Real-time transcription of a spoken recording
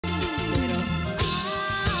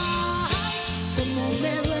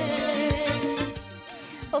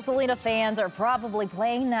Well, Selena fans are probably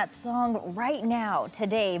playing that song right now.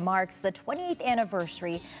 Today marks the 28th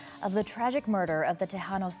anniversary of the tragic murder of the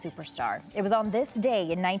Tejano superstar. It was on this day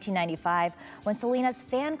in 1995 when Selena's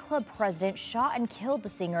fan club president shot and killed the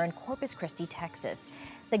singer in Corpus Christi, Texas.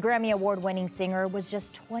 The Grammy Award-winning singer was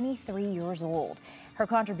just 23 years old. Her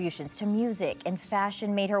contributions to music and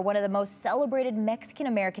fashion made her one of the most celebrated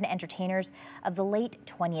Mexican-American entertainers of the late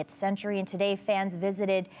 20th century, and today fans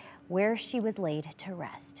visited where she was laid to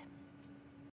rest.